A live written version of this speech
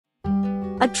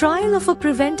A trial of a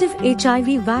preventive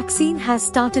HIV vaccine has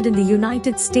started in the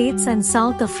United States and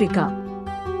South Africa.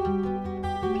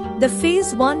 The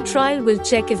Phase 1 trial will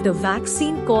check if the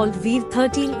vaccine called VIR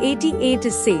 1388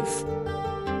 is safe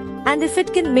and if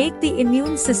it can make the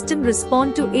immune system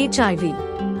respond to HIV.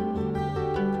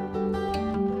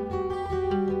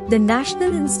 The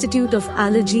National Institute of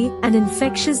Allergy and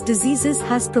Infectious Diseases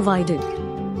has provided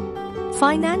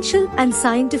financial and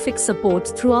scientific support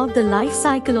throughout the life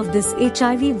cycle of this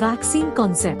HIV vaccine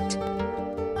concept.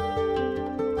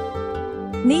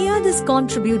 NIAID is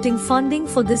contributing funding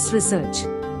for this research.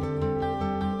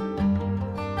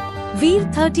 VIR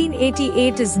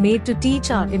 1388 is made to teach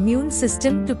our immune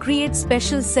system to create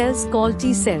special cells called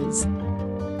T cells.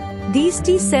 These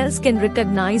T cells can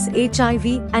recognize HIV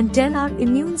and tell our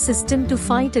immune system to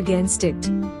fight against it.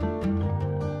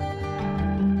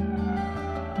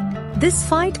 This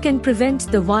fight can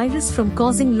prevent the virus from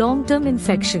causing long-term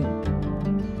infection.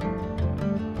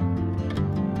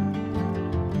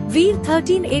 VIR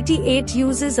 1388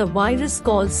 uses a virus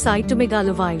called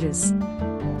cytomegalovirus.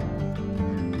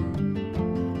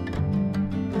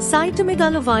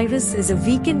 Cytomegalovirus is a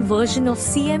weakened version of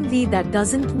CMV that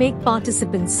doesn't make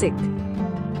participants sick.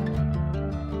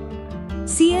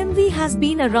 CMV has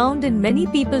been around in many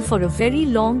people for a very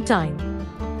long time.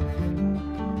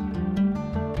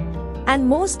 And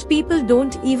most people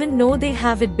don't even know they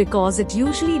have it because it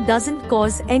usually doesn't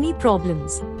cause any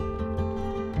problems.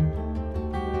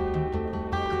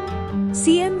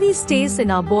 CMV stays in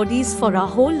our bodies for our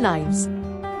whole lives.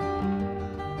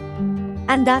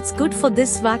 And that's good for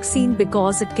this vaccine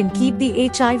because it can keep the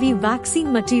HIV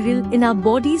vaccine material in our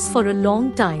bodies for a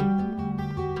long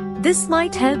time. This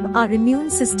might help our immune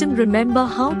system remember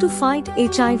how to fight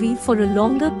HIV for a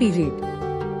longer period.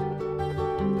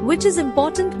 Which is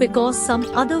important because some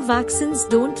other vaccines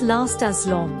don't last as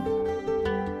long.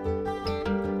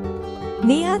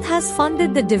 NIAID has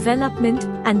funded the development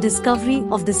and discovery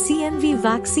of the CMV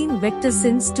vaccine vector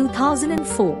since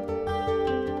 2004.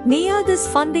 NIAID is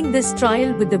funding this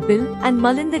trial with the Bill and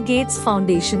Melinda Gates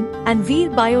Foundation and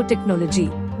VIR Biotechnology,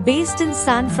 based in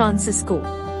San Francisco.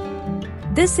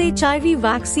 This HIV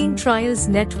vaccine trials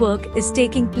network is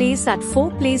taking place at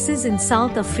 4 places in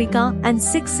South Africa and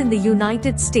 6 in the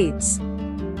United States.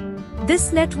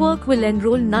 This network will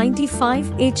enroll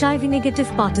 95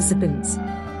 HIV-negative participants.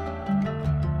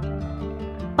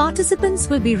 Participants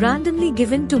will be randomly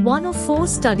given to one of 4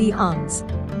 study arms.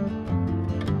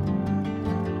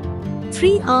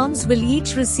 3 arms will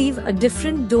each receive a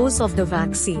different dose of the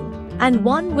vaccine, and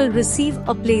 1 will receive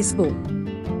a placebo.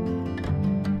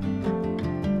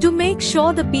 To make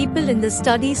sure the people in the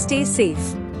study stay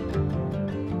safe,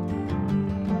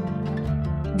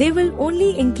 they will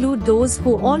only include those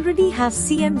who already have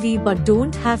CMV but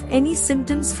don't have any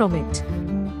symptoms from it.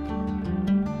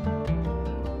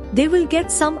 They will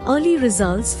get some early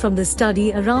results from the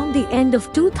study around the end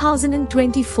of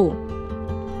 2024.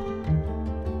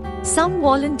 Some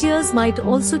volunteers might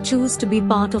also choose to be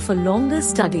part of a longer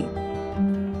study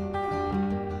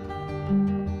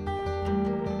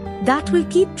that will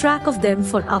keep track of them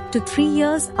for up to 3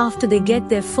 years after they get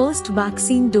their first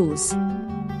vaccine dose.